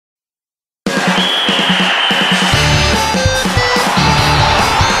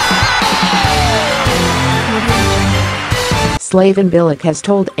Slaven Bilic has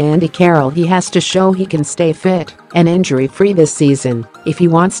told Andy Carroll he has to show he can stay fit and injury-free this season if he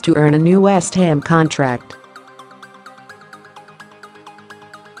wants to earn a new West Ham contract.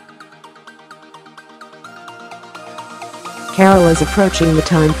 Carroll is approaching the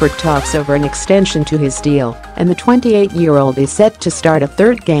time for talks over an extension to his deal, and the 28-year-old is set to start a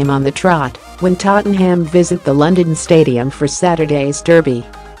third game on the trot when Tottenham visit the London Stadium for Saturday's derby.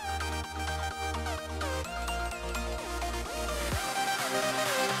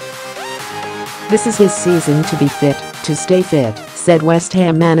 "This is his season to be fit, to stay fit," said West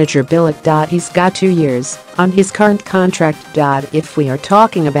Ham manager Bilic. "He's got 2 years on his current contract. If we are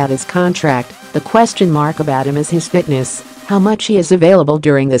talking about his contract, the question mark about him is his fitness, how much he is available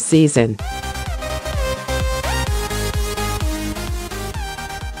during the season."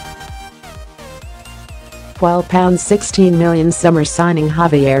 While £16 million summer signing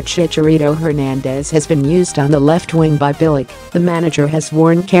Javier Chicharito Hernandez has been used on the left wing by Bilic, the manager has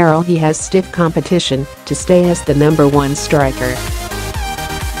warned Carroll he has stiff competition to stay as the #1 striker.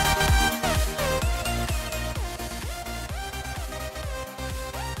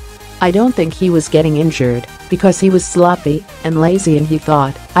 "I don't think he was getting injured because he was sloppy and lazy and he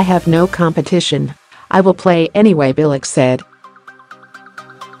thought, I have no competition. I will play anyway," Bilic said.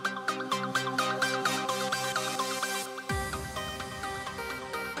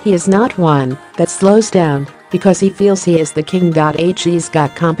 "He is not one that slows down because he feels he is the king.He. He's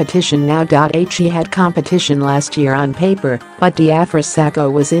got competition now.He had competition last year on paper, but Diafra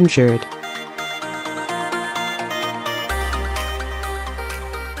Sakho was injured.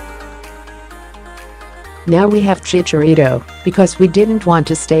 Now we have Chicharito because we didn't want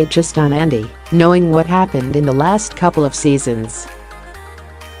to stay just on Andy, knowing what happened in the last couple of seasons.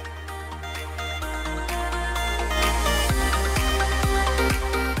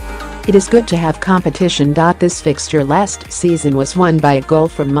 It is good to have competition. This fixture last season was won by a goal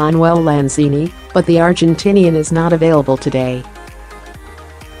from Manuel Lanzini, but the Argentinian is not available today.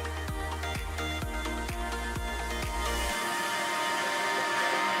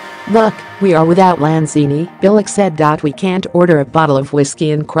 Look, we are without Lanzini," Bilic said. "We can't order a bottle of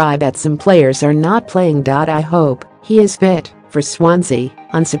whiskey and cry that some players are not playing. I hope he is fit for Swansea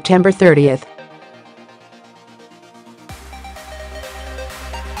on September 30th.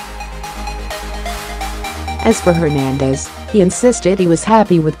 As for Hernandez, he insisted he was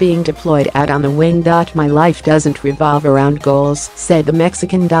happy with being deployed out on the wing. "My life doesn't revolve around goals," said the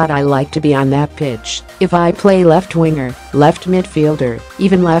Mexican. "I like to be on that pitch if I play left winger, left midfielder,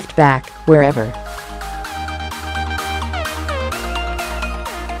 even left back, wherever.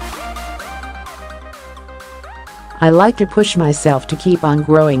 I like to push myself to keep on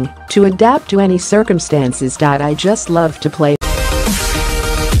growing, to adapt to any circumstances. I just love to play